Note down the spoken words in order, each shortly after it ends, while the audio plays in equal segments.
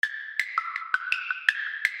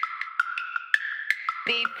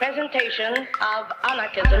The presentation of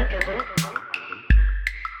anarchism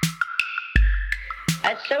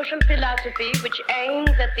as social philosophy which aims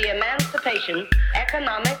at the emancipation,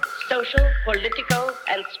 economic, social, political,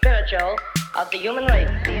 and spiritual of the human race.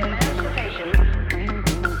 The emancipation.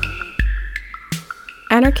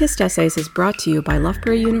 Anarchist Essays is brought to you by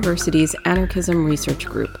Loughborough University's Anarchism Research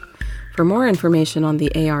Group. For more information on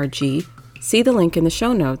the ARG, see the link in the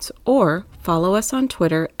show notes or follow us on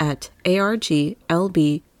Twitter at ARGLBORO.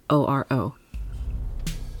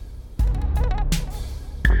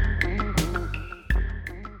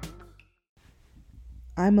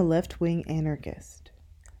 I'm a left-wing anarchist.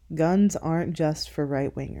 Guns aren't just for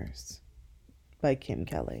right-wingers. By Kim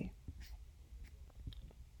Kelly.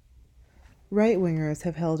 Right-wingers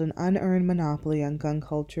have held an unearned monopoly on gun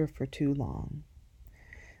culture for too long.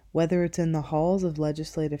 Whether it's in the halls of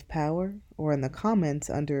legislative power or in the comments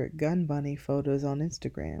under gun bunny photos on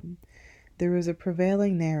Instagram, there is a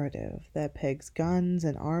prevailing narrative that pegs guns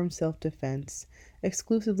and armed self-defense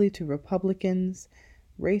exclusively to Republicans,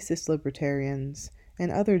 racist libertarians,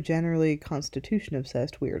 and other generally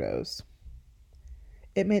Constitution-obsessed weirdos.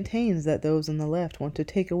 It maintains that those on the left want to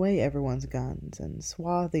take away everyone's guns and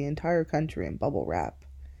swathe the entire country in bubble wrap.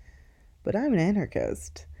 But I'm an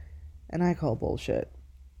anarchist, and I call bullshit.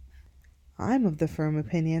 I'm of the firm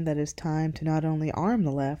opinion that it's time to not only arm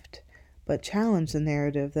the left, but challenge the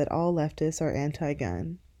narrative that all leftists are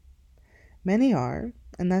anti-gun. Many are,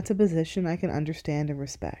 and that's a position I can understand and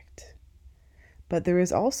respect. But there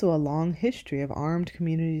is also a long history of armed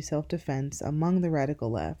community self-defense among the radical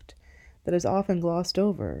left that is often glossed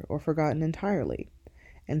over or forgotten entirely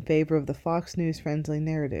in favor of the Fox News friendly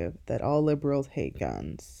narrative that all liberals hate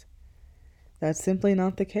guns. That's simply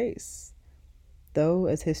not the case. Though,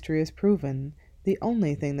 as history has proven, the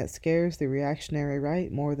only thing that scares the reactionary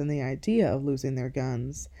right more than the idea of losing their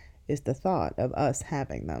guns is the thought of us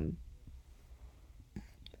having them.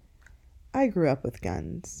 I grew up with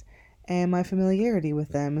guns, and my familiarity with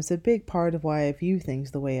them is a big part of why I view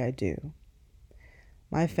things the way I do.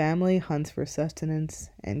 My family hunts for sustenance,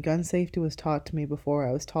 and gun safety was taught to me before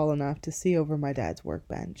I was tall enough to see over my dad's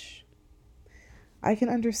workbench. I can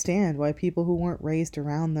understand why people who weren't raised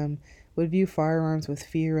around them would view firearms with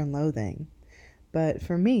fear and loathing, but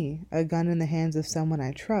for me, a gun in the hands of someone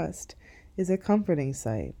I trust is a comforting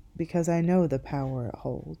sight because I know the power it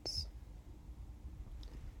holds.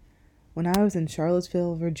 When I was in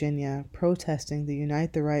Charlottesville, Virginia, protesting the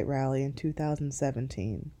Unite the Right rally in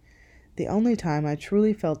 2017, the only time I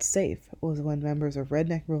truly felt safe was when members of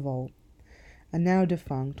Redneck Revolt, a now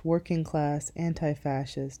defunct, working-class,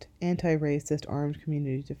 anti-fascist, anti-racist armed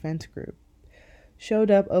community defense group,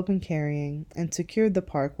 showed up open-carrying and secured the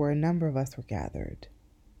park where a number of us were gathered.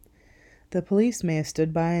 The police may have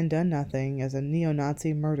stood by and done nothing as a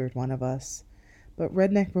neo-Nazi murdered one of us, but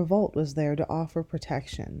Redneck Revolt was there to offer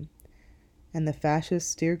protection, and the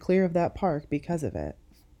fascists steered clear of that park because of it.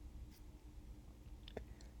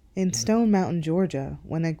 In Stone Mountain, Georgia,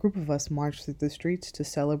 when a group of us marched through the streets to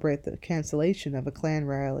celebrate the cancellation of a Klan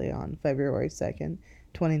rally on February 2nd,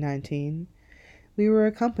 2019, we were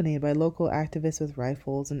accompanied by local activists with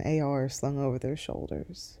rifles and ARs slung over their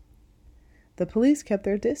shoulders. The police kept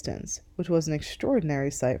their distance, which was an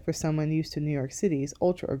extraordinary sight for someone used to New York City's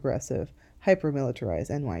ultra-aggressive,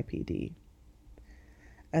 hyper-militarized NYPD.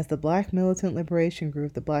 As the black militant liberation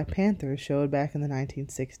group the Black Panthers showed back in the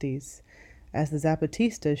 1960s, as the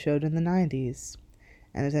Zapatistas showed in the 90s,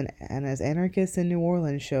 and as anarchists in New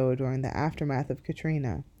Orleans showed during the aftermath of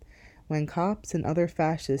Katrina, when cops and other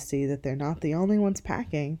fascists see that they're not the only ones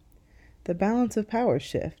packing, the balance of power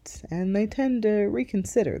shifts, and they tend to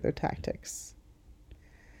reconsider their tactics.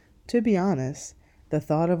 To be honest, the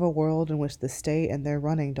thought of a world in which the state and their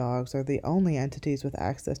running dogs are the only entities with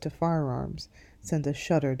access to firearms sends a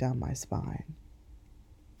shudder down my spine.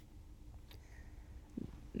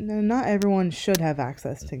 Not everyone should have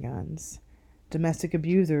access to guns. Domestic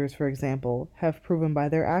abusers, for example, have proven by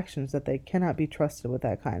their actions that they cannot be trusted with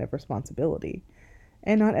that kind of responsibility,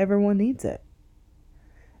 and not everyone needs it.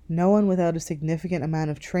 No one without a significant amount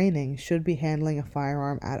of training should be handling a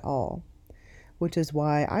firearm at all, which is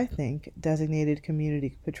why I think designated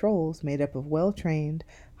community patrols made up of well-trained,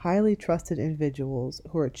 highly trusted individuals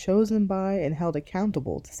who are chosen by and held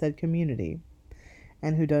accountable to said community,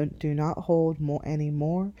 and who do not hold any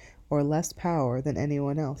more or less power than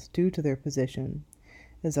anyone else due to their position,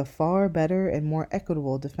 is a far better and more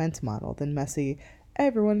equitable defense model than messy,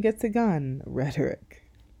 everyone gets a gun rhetoric.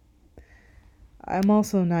 I'm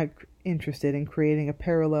also not interested in creating a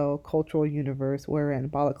parallel cultural universe wherein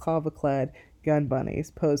balaclava-clad gun bunnies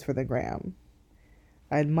pose for the gram.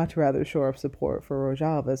 I'd much rather shore up support for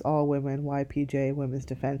Rojava's all-women YPJ Women's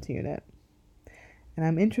Defense Unit. And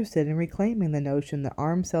I'm interested in reclaiming the notion that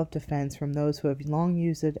armed self-defense from those who have long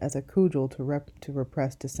used it as a cudgel to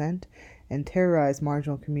repress dissent and terrorize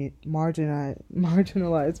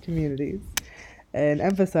marginalized communities, and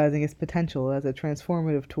emphasizing its potential as a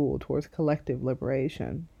transformative tool towards collective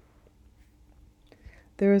liberation.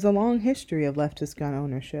 There is a long history of leftist gun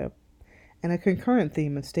ownership, and a concurrent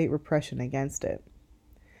theme of state repression against it.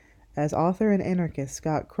 As author and anarchist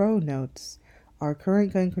Scott Crow notes, our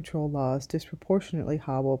current gun control laws disproportionately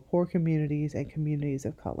hobble poor communities and communities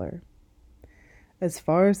of color. As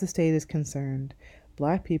far as the state is concerned,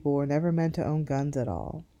 Black people were never meant to own guns at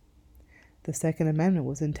all. The Second Amendment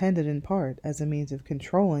was intended in part as a means of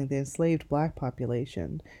controlling the enslaved Black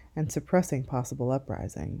population and suppressing possible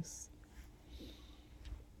uprisings.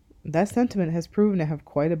 That sentiment has proven to have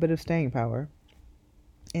quite a bit of staying power.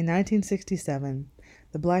 In 1967,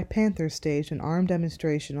 the Black Panthers staged an armed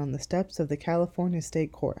demonstration on the steps of the California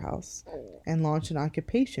State Courthouse and launched an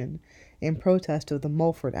occupation in protest of the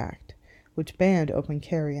Mulford Act, which banned open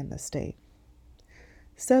carry in the state.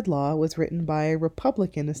 Said law was written by a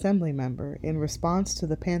Republican assembly member in response to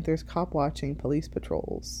the Panthers' cop-watching police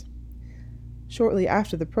patrols. Shortly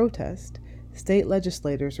after the protest, state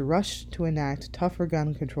legislators rushed to enact tougher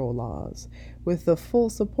gun control laws with the full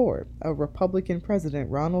support of Republican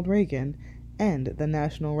President Ronald Reagan and the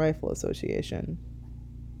National Rifle Association.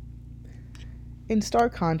 In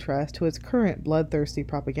stark contrast to its current bloodthirsty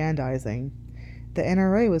propagandizing, the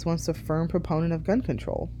NRA was once a firm proponent of gun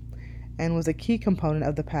control and was a key component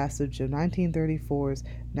of the passage of 1934's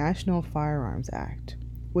National Firearms Act,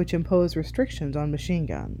 which imposed restrictions on machine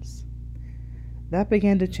guns. That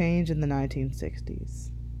began to change in the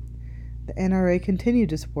 1960s. The NRA continued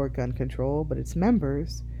to support gun control, but its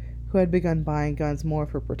members, who had begun buying guns more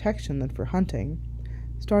for protection than for hunting,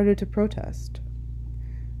 started to protest.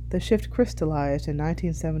 The shift crystallized in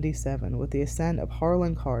 1977 with the ascent of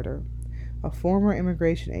Harlan Carter, a former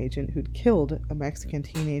immigration agent who'd killed a Mexican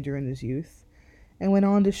teenager in his youth, and went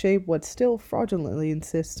on to shape what still fraudulently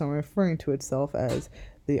insists on referring to itself as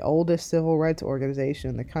the oldest civil rights organization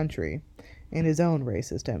in the country, in his own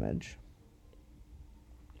racist image.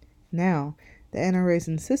 Now, the NRA's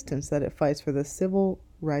insistence that it fights for the civil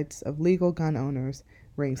rights of legal gun owners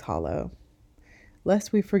rings hollow.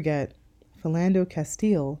 Lest we forget, Philando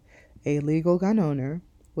Castile, a legal gun owner,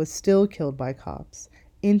 was still killed by cops,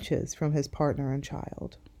 inches from his partner and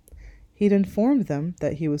child. He'd informed them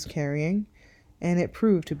that he was carrying, and it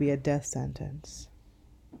proved to be a death sentence.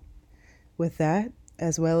 With that,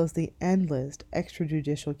 as well as the endless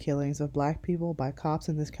extrajudicial killings of Black people by cops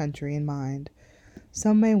in this country in mind,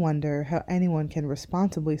 some may wonder how anyone can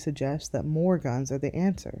responsibly suggest that more guns are the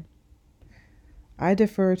answer. I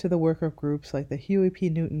defer to the work of groups like the Huey P.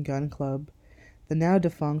 Newton Gun Club, the now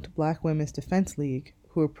defunct Black Women's Defense League,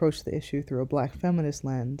 who approached the issue through a Black feminist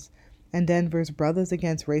lens, and Denver's Brothers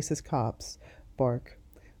Against Racist Cops, BARC,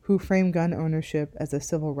 who frame gun ownership as a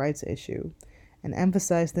civil rights issue and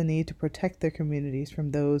emphasize the need to protect their communities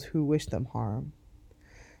from those who wish them harm.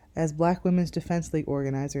 As Black Women's Defense League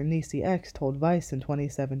organizer Niecy X told Vice in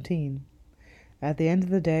 2017, "At the end of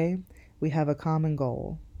the day, we have a common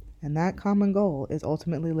goal, and that common goal is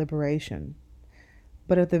ultimately liberation,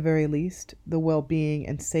 but at the very least, the well-being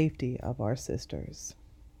and safety of our sisters."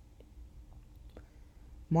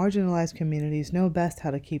 Marginalized communities know best how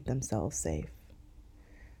to keep themselves safe.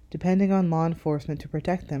 Depending on law enforcement to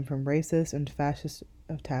protect them from racist and fascist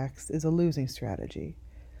attacks is a losing strategy,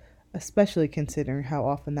 especially considering how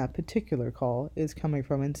often that particular call is coming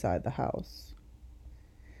from inside the house.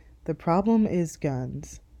 The problem is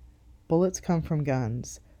guns. Bullets come from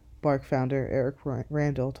guns, BARC founder Eric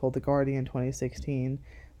Randall told The Guardian in 2016,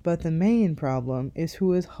 but the main problem is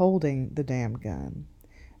who is holding the damn gun.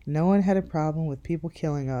 No one had a problem with people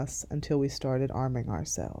killing us until we started arming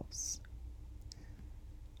ourselves.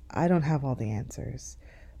 I don't have all the answers,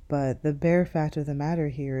 but the bare fact of the matter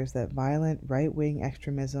here is that violent right-wing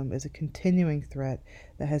extremism is a continuing threat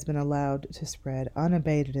that has been allowed to spread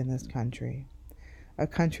unabated in this country, a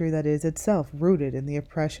country that is itself rooted in the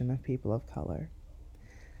oppression of people of color.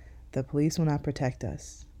 The police will not protect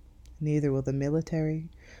us. Neither will the military,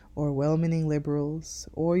 or well-meaning liberals,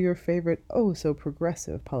 or your favorite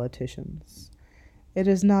oh-so-progressive politicians. It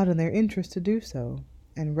is not in their interest to do so,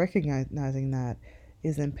 and recognizing that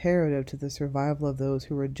is imperative to the survival of those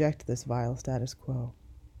who reject this vile status quo.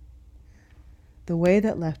 The way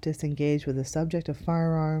that leftists engage with the subject of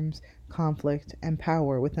firearms, conflict, and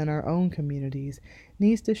power within our own communities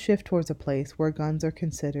needs to shift towards a place where guns are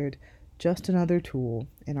considered just another tool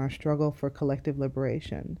in our struggle for collective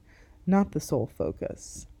liberation, not the sole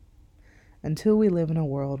focus. Until we live in a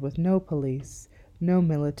world with no police, no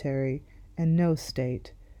military, and no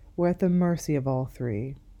state, we're at the mercy of all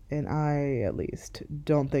three, and I, at least,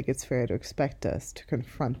 don't think it's fair to expect us to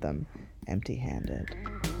confront them empty-handed.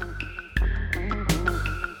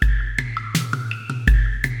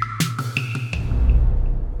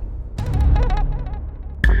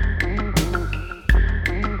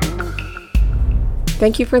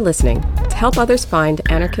 Thank you for listening. To help others find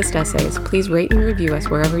Anarchist Essays, please rate and review us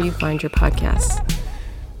wherever you find your podcasts.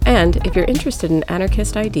 And if you're interested in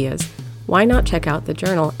anarchist ideas, why not check out the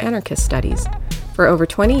journal Anarchist Studies? For over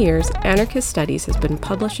 20 years, Anarchist Studies has been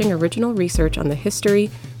publishing original research on the history,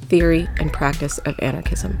 theory, and practice of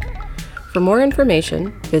anarchism. For more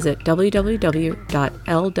information, visit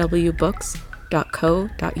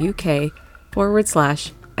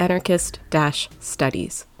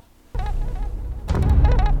www.lwbooks.co.uk/anarchist-studies.